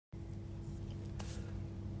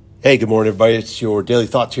Hey, good morning, everybody. It's your Daily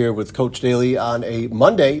Thoughts here with Coach Daly on a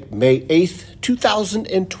Monday, May 8th,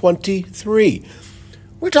 2023.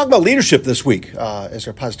 We're talking about leadership this week as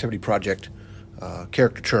our Positivity Project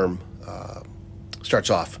character term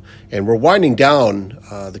starts off. And we're winding down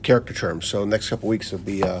the character term. So the next couple of weeks will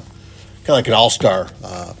be kind of like an all-star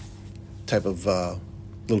type of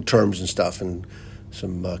little terms and stuff, and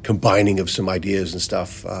some combining of some ideas and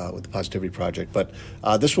stuff with the Positivity Project. But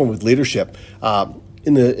this one with leadership.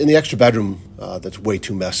 In the extra bedroom that's way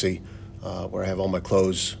too messy, where I have all my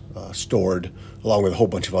clothes stored, along with a whole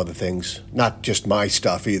bunch of other things. Not just my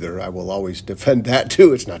stuff either. I will always defend that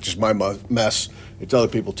too. It's not just my mess. It's other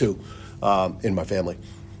people too in my family.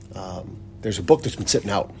 There's a book that's been sitting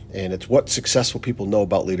out, and it's What Successful People Know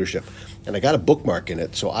About Leadership. And I got a bookmark in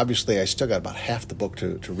it, so obviously I still got about half the book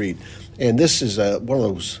to read. And this is one of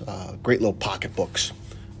those great little pocket books.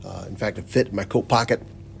 In fact, it fit in my coat pocket,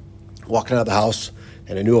 walking out of the house.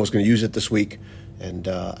 And I knew I was going to use it this week. And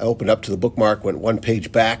I opened up to the bookmark, went one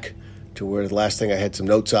page back to where the last thing I had some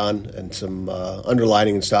notes on and some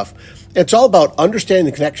underlining and stuff. And it's all about understanding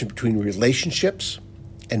the connection between relationships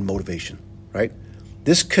and motivation, right?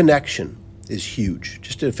 This connection is huge.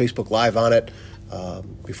 Just did a Facebook Live on it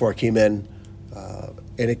before I came in.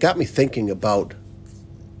 And it got me thinking about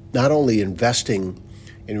not only investing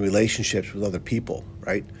in relationships with other people,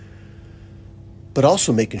 right? But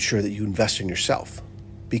also making sure that you invest in yourself.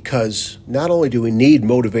 Because not only do we need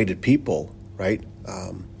motivated people, right,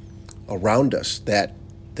 around us that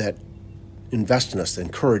invest in us, that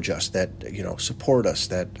encourage us, that support us,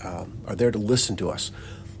 that are there to listen to us,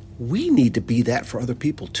 we need to be that for other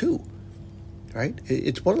people too, right?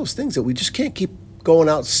 It's one of those things that we just can't keep going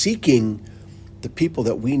out seeking the people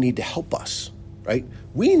that we need to help us, right?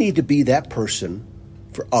 We need to be that person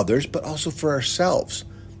for others, but also for ourselves.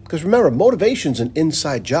 Because remember, motivation's an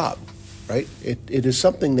inside job. Right? It is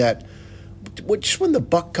something that, just when the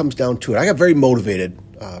buck comes down to it, I got very motivated,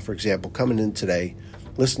 for example, coming in today,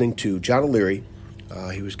 listening to John O'Leary.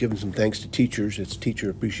 He was giving some thanks to teachers. It's Teacher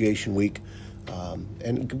Appreciation Week,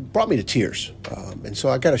 and it brought me to tears. And so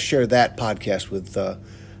I got to share that podcast with the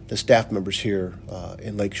staff members here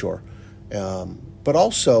in Lakeshore. But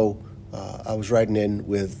also, I was riding in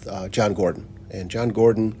with John Gordon. And John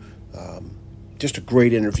Gordon, just a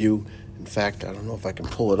great interview. In fact, I don't know if I can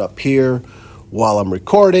pull it up here while I'm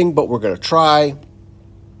recording, but we're going to try.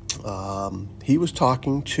 He was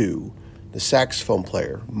talking to the saxophone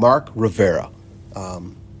player, Mark Rivera.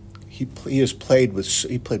 He played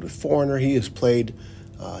with Foreigner. He's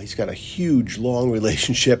got a huge, long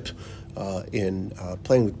relationship in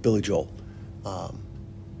playing with Billy Joel.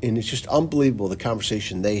 And it's just unbelievable the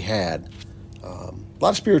conversation they had. A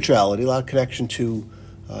lot of spirituality, a lot of connection to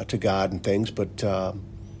God and things, but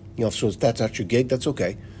so if that's not your gig, that's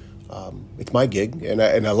okay. It's my gig, and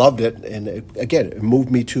I loved it. And it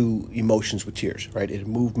moved me to emotions with tears, right? It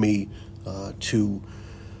moved me to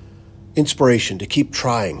inspiration to keep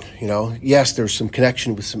trying. Yes, there's some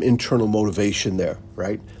connection with some internal motivation there,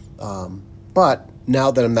 right? But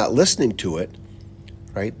now that I'm not listening to it,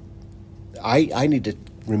 right, I need to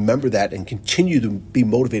remember that and continue to be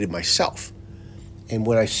motivated myself. And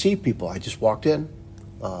when I see people, I just walked in,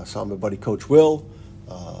 saw my buddy Coach Will.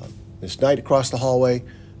 This night across the hallway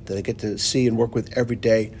that I get to see and work with every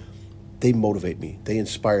day, they motivate me. They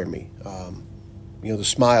inspire me. The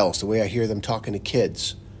smiles, the way I hear them talking to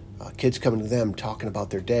kids, kids coming to them talking about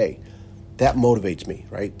their day, that motivates me,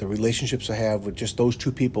 right? The relationships I have with just those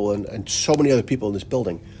two people and so many other people in this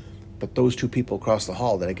building, but those two people across the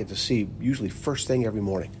hall that I get to see usually first thing every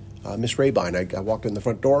morning. Miss Rabine, I walked in the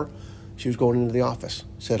front door. She was going into the office,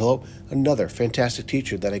 said hello. Another fantastic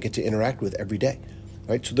teacher that I get to interact with every day.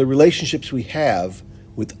 Right? So the relationships we have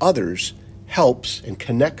with others helps and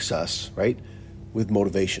connects us, right, with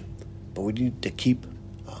motivation. But we need to keep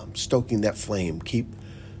stoking that flame, keep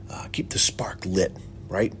the spark lit,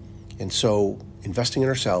 right? And so investing in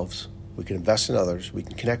ourselves, we can invest in others, we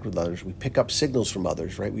can connect with others, we pick up signals from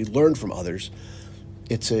others, right? We learn from others.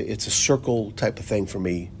 It's a circle type of thing for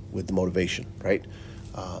me with the motivation, right?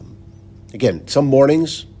 Again, some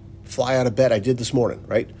mornings fly out of bed. I did this morning,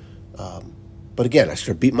 right? But again, I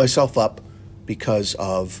started beating myself up because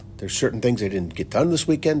of there's certain things I didn't get done this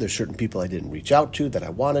weekend. There's certain people I didn't reach out to that I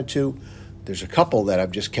wanted to. There's a couple that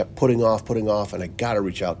I've just kept putting off, and I got to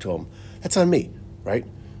reach out to them. That's on me, right?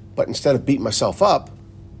 But instead of beating myself up,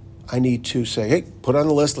 I need to say, hey, put it on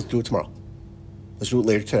the list. Let's do it tomorrow. Let's do it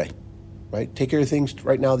later today, right? Take care of things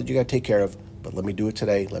right now that you got to take care of, but let me do it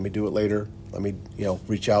today. Let me do it later. Let me,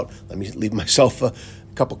 reach out. Let me leave myself a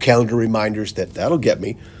couple calendar reminders that'll get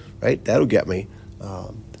me, right? That'll get me.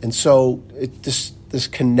 And so this this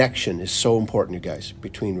connection is so important, you guys,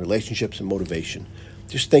 between relationships and motivation.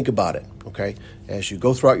 Just think about it, okay? As you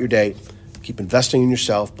go throughout your day, keep investing in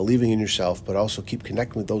yourself, believing in yourself, but also keep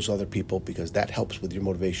connecting with those other people because that helps with your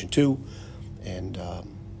motivation too. And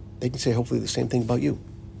they can say hopefully the same thing about you,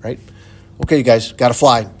 right? Okay, you guys, got to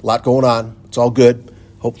fly. A lot going on. It's all good.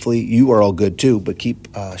 Hopefully you are all good too, but keep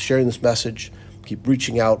sharing this message. Keep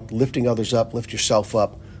reaching out, lifting others up, lift yourself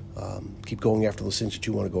up. Keep going after those things that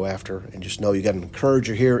you want to go after. And just know you got an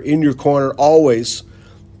encourager here in your corner always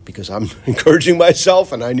because I'm encouraging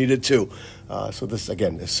myself and I need it too. So this,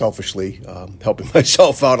 again, is selfishly helping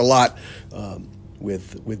myself out a lot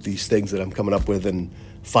with these things that I'm coming up with and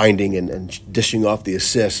finding and dishing off the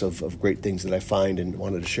assists of great things that I find and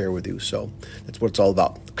wanted to share with you. So that's what it's all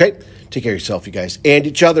about. Okay? Take care of yourself, you guys, and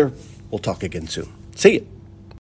each other. We'll talk again soon. See you.